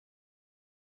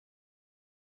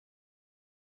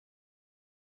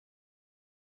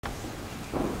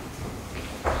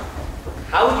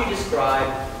how would you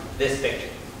describe this picture?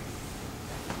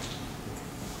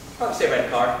 I would say red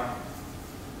car,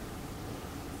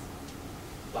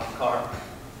 black car,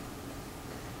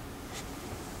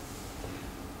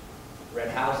 red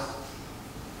house,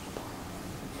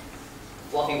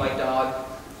 fluffy white dog,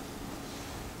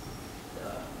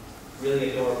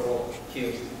 really adorable,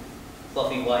 cute,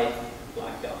 fluffy white,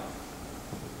 black dog.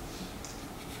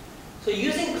 So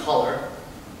using color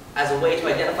as a way to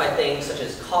identify things such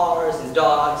as cars and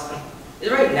dogs is a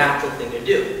very natural thing to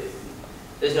do.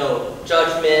 There's no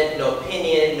judgment, no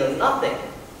opinion, no nothing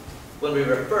when we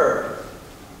refer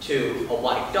to a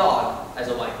white dog as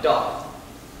a white dog,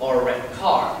 or a red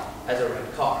car as a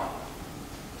red car.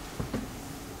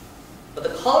 But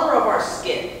the color of our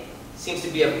skin seems to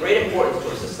be of great importance to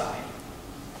our society.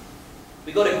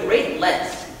 We go to great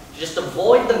lengths to just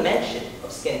avoid the mention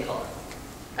of skin color,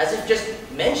 as if just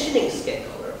mentioning skin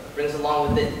color brings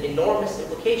along with it enormous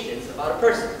implications about a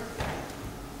person.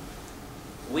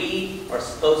 We are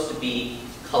supposed to be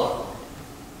colorblind.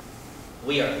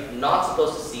 We are not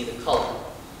supposed to see the color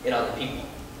in other people.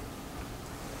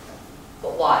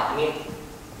 But why? I mean,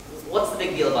 what's the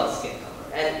big deal about skin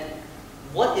color? And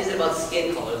what is it about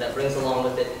skin color that brings along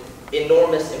with it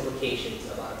enormous implications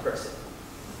about a person?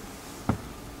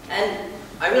 And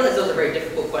I realize those are very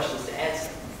difficult questions to answer,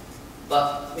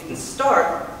 but we can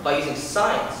start by using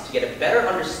science to get a better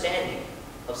understanding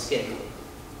of skin color,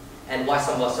 and why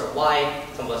some of us are white,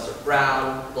 some of us are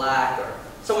brown, black, or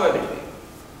somewhere in between.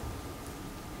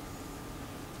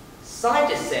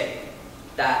 Scientists say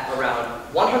that around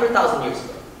 100,000 years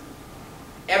ago,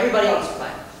 everybody on this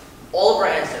planet, all of our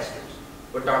ancestors,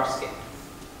 were dark-skinned.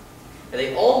 And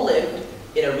they all lived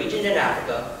in a region in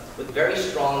Africa with very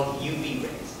strong UV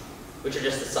rays, which are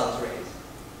just the sun's rays.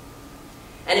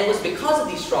 And it was because of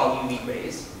these strong UV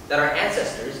rays that our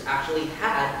ancestors actually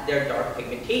had their dark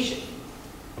pigmentation.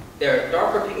 Their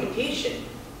darker pigmentation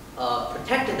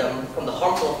protected them from the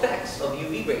harmful effects of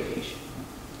UV radiation.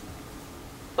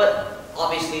 But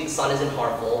obviously the sun isn't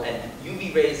harmful, and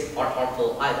UV rays aren't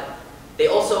harmful either. They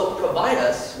also provide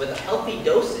us with a healthy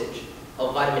dosage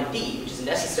of vitamin D, which is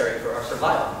necessary for our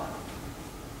survival.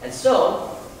 And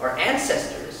so our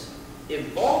ancestors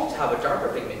evolved to have a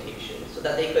darker pigmentation so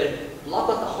that they could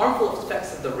block out the harmful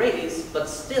effects of the rays, but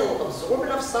still absorb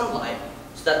enough sunlight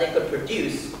so that they could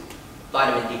produce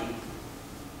vitamin D.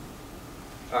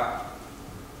 Alright,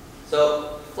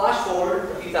 so flash forward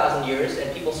a few thousand years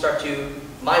and people start to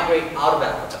migrate out of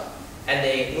Africa. And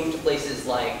they move to places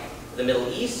like the Middle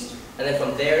East, and then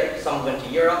from there, some went to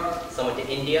Europe, some went to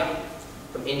India.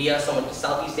 From India, some went to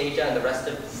Southeast Asia and the rest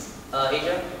of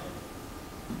Asia.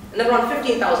 And then around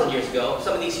 15,000 years ago,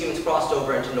 some of these humans crossed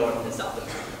over into North and South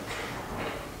America.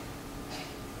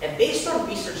 And based on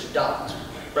research done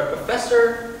by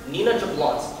Professor Nina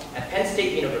Jablonski at Penn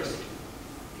State University,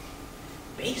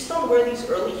 based on where these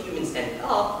early humans ended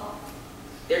up,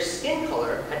 their skin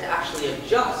color had to actually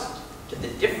adjust to the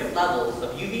different levels of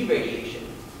UV radiation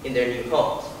in their new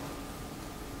homes.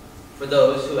 For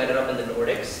those who ended up in the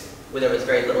Nordics, where there was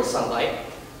very little sunlight,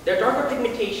 their darker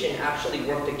pigmentation actually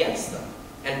worked against them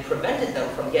and prevented them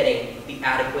from getting the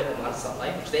adequate amount of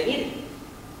sunlight which they needed.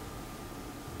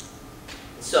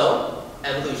 So,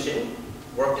 evolution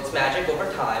worked its magic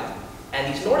over time,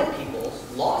 and these Nordic peoples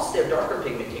lost their darker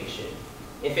pigmentation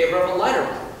in favor of a lighter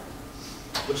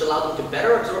one, which allowed them to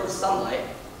better absorb the sunlight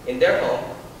in their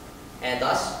home and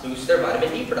thus boost their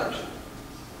vitamin D production.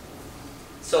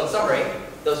 So in summary,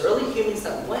 those early humans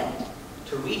that went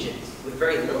to regions with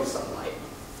very little sunlight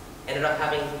ended up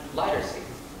having lighter skin.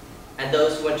 And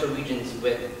those who went to regions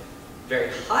with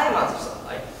very high amounts of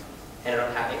sunlight ended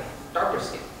up having darker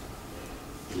skin.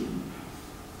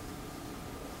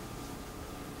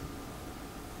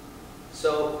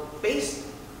 So, based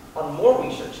on more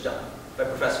research done by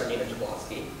Professor Nina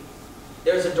Jablonski,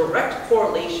 there's a direct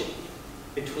correlation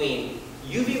between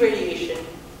UV radiation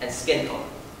and skin color.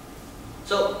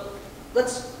 So,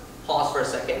 let's pause for a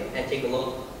second and take a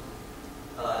look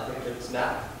at this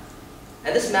map.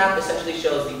 And this map essentially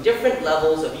shows the different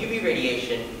levels of UV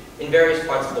radiation in various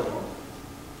parts of the world.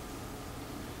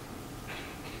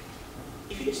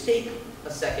 If you just take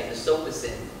a second to soak this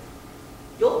in,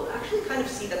 you'll actually kind of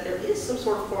see that there is some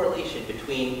sort of correlation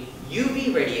between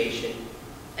UV radiation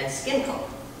and skin color.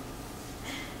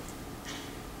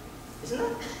 Isn't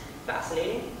that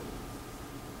fascinating?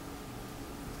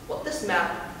 What this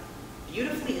map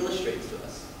beautifully illustrates to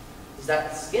us is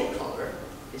that skin color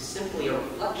is simply a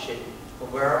reflection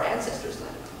of where our ancestors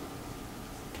landed.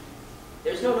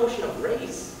 There's no notion of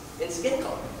race in skin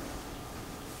color.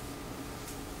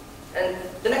 And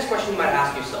the next question you might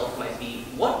ask yourself might be,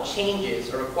 what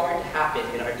changes are required to happen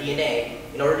in our DNA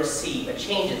in order to see a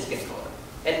change in skin color?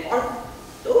 And are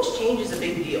those changes a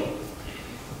big deal?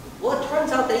 Well, it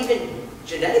turns out that even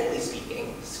genetically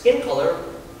speaking, skin color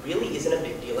really isn't a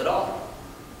big deal at all.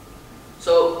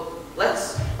 So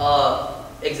let's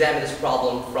examine this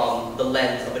problem from the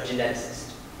lens of a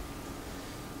geneticist.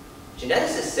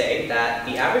 Geneticists say that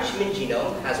the average human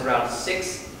genome has around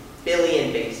 6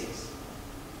 billion bases.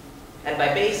 And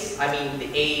by base, I mean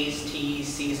the A's, T's,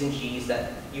 C's, and G's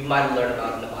that you might have learned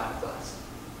about in the bio class.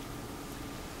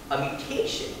 A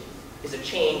mutation is a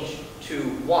change to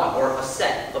one or a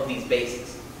set of these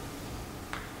bases.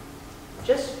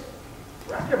 Just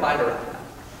wrap your mind around that.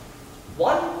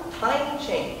 One tiny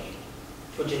change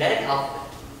to a genetic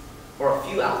alphabet, or a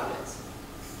few alphabets,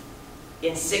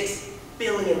 in 6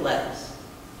 billion letters,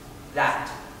 that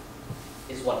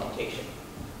is one mutation.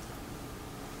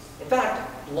 In fact,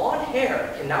 blonde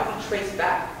hair can now be traced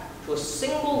back to a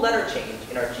single letter change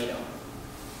in our genome.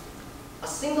 A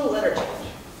single letter change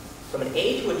from an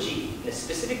A to a G in a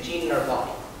specific gene in our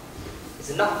body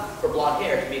is enough for blonde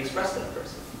hair to be expressed in a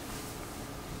person.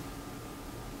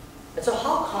 And so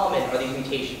how common are these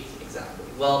mutations exactly?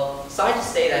 Well,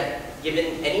 scientists say that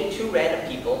given any two random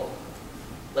people,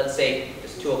 let's say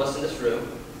just 2 of us in this room,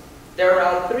 there are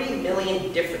around 3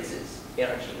 million differences in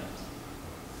our genomes.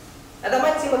 And that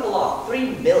might seem like a lot,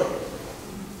 3 million.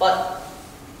 But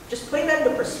just putting that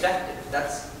into perspective,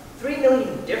 that's 3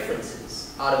 million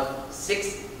differences out of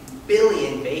 6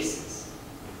 billion bases.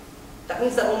 That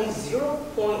means that only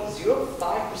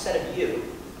 0.05% of you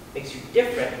makes you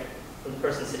different from the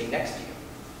person sitting next to you.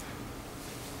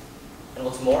 And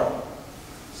what's more,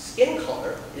 skin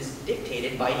color is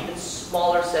dictated by an even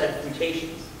smaller set of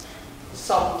mutations.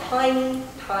 Some tiny,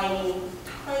 tiny,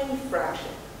 tiny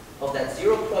fraction of that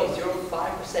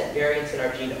 0.05% variance in our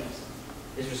genomes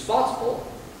is responsible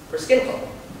for skin color.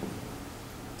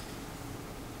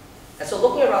 And so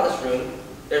looking around this room,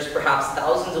 there's perhaps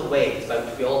thousands of ways by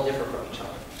which we all differ from each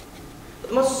other.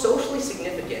 But the most socially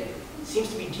significant seems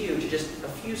to be due to just a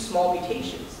few small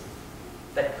mutations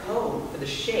that code for the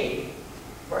shade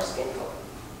of our skin color.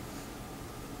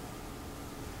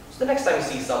 So the next time you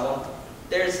see someone,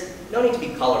 there's no need to be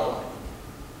colorblind.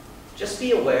 Just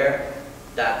be aware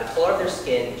that the color of their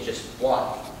skin is just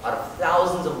one out of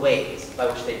thousands of ways by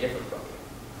which they differ from you.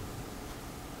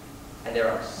 And there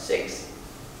are 6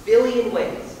 billion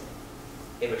ways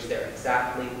in which they're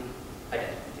exactly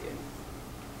identical.